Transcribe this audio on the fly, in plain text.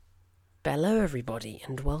Hello everybody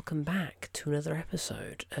and welcome back to another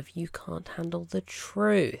episode of You Can't Handle the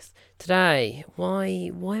Truth. Today, why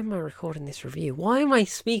am I recording this review? Why am I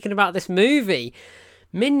speaking about this movie?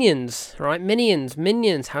 Minions, right?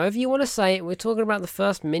 Minions, however you want to say it. We're talking about the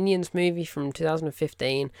first Minions movie from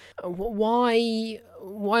 2015. Why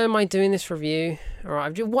am I doing this review?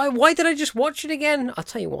 Alright, why did I just watch it again? I'll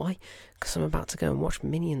tell you why. Because I'm about to go and watch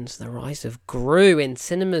Minions: The Rise of Gru in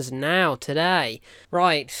cinemas now, today.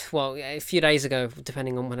 Right, well, a few days ago,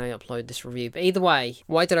 depending on when I upload this review. But either way,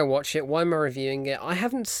 why did I watch it? Why am I reviewing it? I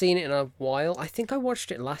haven't seen it in a while. I think I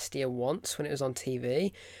watched it last year once when it was on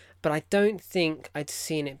TV. But I don't think I'd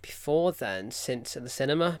seen it before then, since at the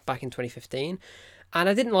cinema, back in 2015. And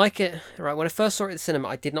I didn't like it. Right, when I first saw it at the cinema,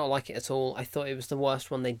 I did not like it at all. I thought it was the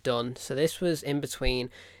worst one they'd done. So this was in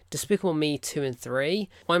between Despicable Me 2 and 3.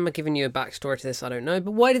 Why am I giving you a backstory to this? I don't know.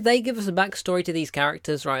 But why did they give us a backstory to these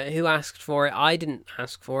characters, right? Who asked for it? I didn't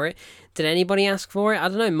ask for it. Did anybody ask for it? I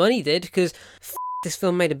don't know. Money did, because this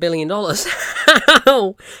film made $1 billion.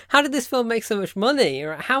 How did this film make so much money?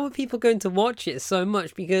 How are people going to watch it so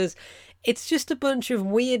much? Because it's just a bunch of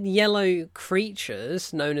weird yellow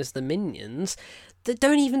creatures known as the Minions that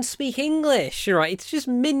don't even speak English, right? It's just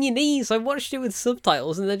Minionese. I watched it with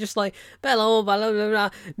subtitles and they're just like, blah, blah, blah, blah,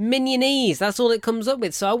 Minionese. That's all it comes up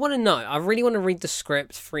with. So I want to know. I really want to read the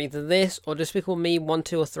script for either this or Despicable Me 1,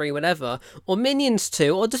 2 or 3, whatever. Or Minions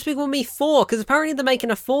 2 or Despicable Me 4, because apparently they're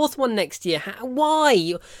making a fourth one next year.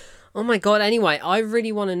 Why? Oh my god, anyway, I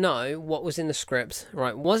really want to know what was in the script,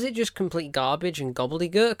 right? Was it just complete garbage and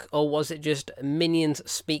gobbledygook, or was it just Minions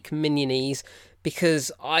speak Minionese?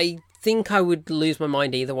 Because I think I would lose my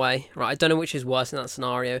mind either way, right? I don't know which is worse in that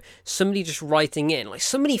scenario. Somebody just writing in, like,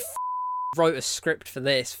 somebody wrote a script for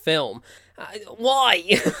this film.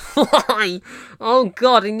 Why? Why? Oh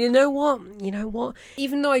god, and you know what?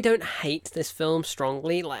 Even though I don't hate this film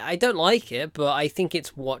strongly, like, I don't like it, but I think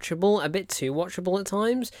it's watchable, a bit too watchable at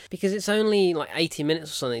times, because it's only like 80 minutes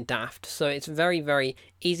or something daft, so it's very, very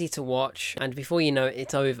easy to watch, and before you know it,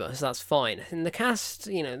 it's over, so that's fine. And the cast,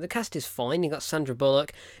 the cast is fine. You got Sandra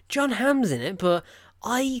Bullock, Jon Hamm's in it, but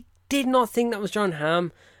I did not think that was Jon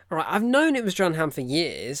Hamm. Right, I've known it was Jon Hamm for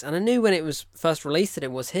years, and I knew when it was first released that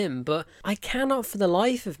it was him, but I cannot for the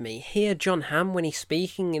life of me hear Jon Hamm when he's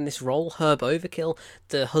speaking in this role, Herb Overkill,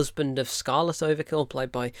 the husband of Scarlet Overkill,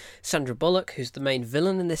 played by Sandra Bullock, who's the main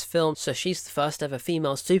villain in this film. So she's the first ever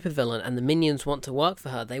female supervillain, and the Minions want to work for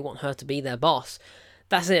her. They want her to be their boss.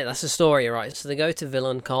 That's it, that's the story, right? So they go to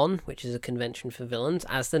VillainCon, which is a convention for villains,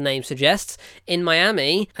 as the name suggests, in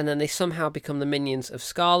Miami, and then they somehow become the Minions of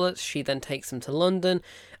Scarlet. She then takes them to London,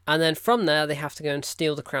 and then from there they have to go and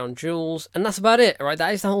steal the crown jewels, and that's about it, right?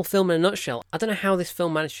 That is the whole film in a nutshell. I don't know how this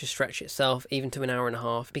film managed to stretch itself even to an hour and a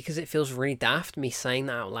half, because it feels really daft, me saying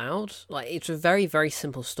that out loud. Like, it's a very, very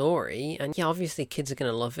simple story, and yeah, obviously kids are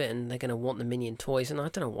going to love it, and they're going to want the Minion toys, and I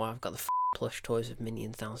don't know why I've got the plush toys of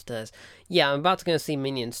Minions downstairs. Yeah, I'm about to go and see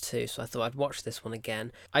Minions 2, so I thought I'd watch this one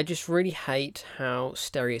again. I just really hate how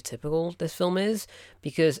stereotypical this film is,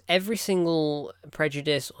 because every single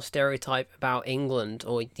prejudice or stereotype about England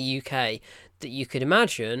or the UK that you could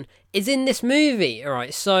imagine is in this movie.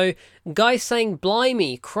 Alright, so guys saying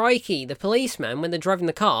blimey, crikey, the policemen, when they're driving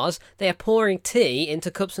the cars, they are pouring tea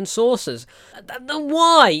into cups and saucers.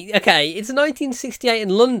 Why? Okay, it's 1968 in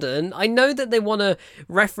London. I know that they want to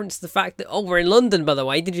reference the fact that, oh, we're in London, by the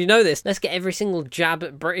way, did you know this? Let's get every single jab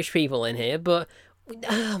at British people in here, but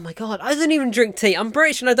oh my god, I don't even drink tea. I'm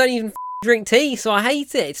British and I don't even drink tea, so I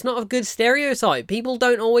hate it. It's not a good stereotype. People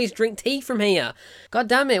don't always drink tea from here. God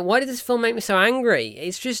damn it, why did this film make me so angry?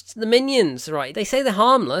 It's just the Minions, right? They say they're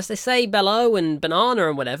harmless, they say Bello and Banana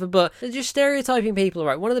and whatever, but they're just stereotyping people,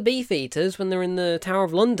 right? One of the Beef Eaters, when they're in the Tower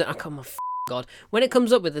of London, oh come on, god. When it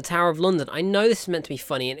comes up with the Tower of London, I know this is meant to be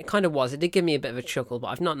funny, and it kind of was. It did give me a bit of a chuckle, but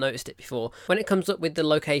I've not noticed it before. When it comes up with the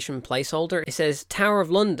location placeholder, it says Tower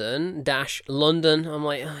of London - London. I'm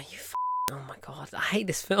like, oh my god, I hate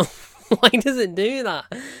this film. Why does it do that?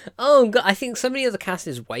 Oh god, I think somebody of the cast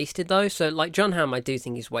is wasted though. So like Jon Hamm, I do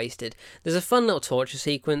think he's wasted. There's a fun little torture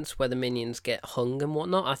sequence where the Minions get hung and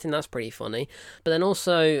whatnot. I think that's pretty funny. But then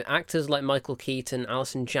also actors like Michael Keaton,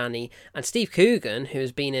 Alison Janney, and Steve Coogan, who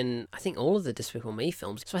has been in, I think, all of the Despicable Me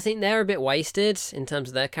films. So I think they're a bit wasted in terms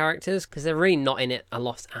of their characters, because they're really not in it a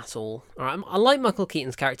lot at all. Alright, I like Michael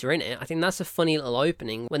Keaton's character in it. I think that's a funny little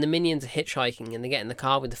opening when the Minions are hitchhiking and they get in the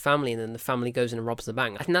car with the family, and then the family goes in and robs the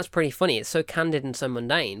bank. I think that's pretty funny. It's so candid and so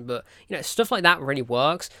mundane, but stuff like that really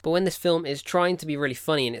works. But when this film is trying to be really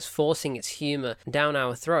funny and it's forcing its humor down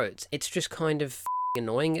our throats, it's just kind of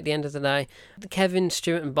annoying at the end of the day. Kevin,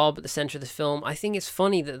 Stuart and Bob at the centre of the film, I think it's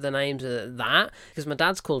funny that the names are that, because my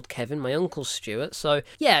dad's called Kevin, my uncle's Stuart, so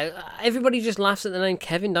yeah, everybody just laughs at the name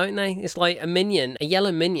Kevin, don't they? It's like a minion, a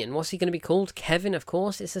yellow minion, what's he going to be called? Kevin, of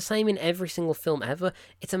course. It's the same in every single film ever.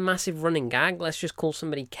 It's a massive running gag, let's just call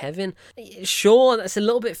somebody Kevin. Sure, that's a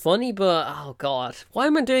little bit funny, but oh god, why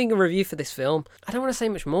am I doing a review for this film? I don't want to say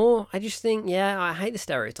much more. I just think, yeah, I hate the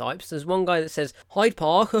stereotypes. There's one guy that says, Hyde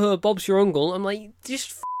Park, Bob's your uncle. I'm like,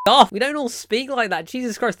 just off. We don't all speak like that.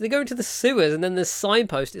 Jesus Christ. They go into the sewers and then the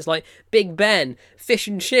signpost, it's like Big Ben, fish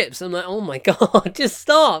and chips. I'm like, oh my god, just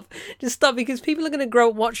stop. Just stop, because people are going to grow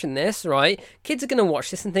up watching this, right? Kids are going to watch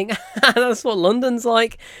this and think, that's what London's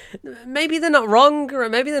like. Maybe they're not wrong, or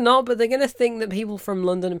maybe they're not, but they're going to think that people from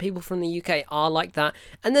London and people from the UK are like that.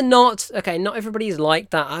 And they're not. Okay, not everybody is like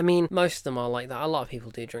that. I mean, most of them are like that. A lot of people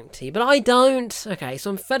do drink tea, but I don't. Okay, so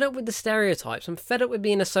I'm fed up with the stereotypes. I'm fed up with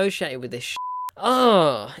being associated with this shit.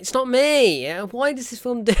 Oh, it's not me. Why does this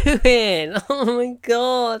film do it? Oh my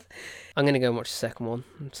god. I'm going to go and watch the second one,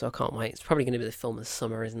 so I can't wait. It's probably going to be the film of the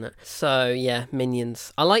summer, isn't it? So, yeah,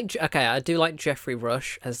 Minions. I do like Jeffrey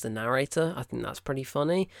Rush as the narrator. I think that's pretty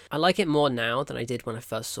funny. I like it more now than I did when I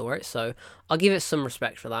first saw it, so I'll give it some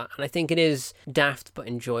respect for that. And I think it is daft but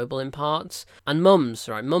enjoyable in parts. And mums,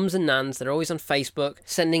 right? Mums and nans, they're always on Facebook,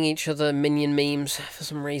 sending each other Minion memes for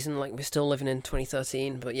some reason, like we're still living in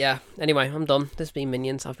 2013. But yeah, anyway, I'm done. This has been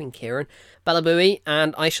Minions. I've been Kieran Bellabooey,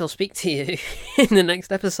 and I shall speak to you in the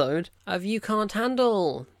next episode of You Can't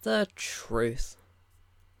Handle the Truth.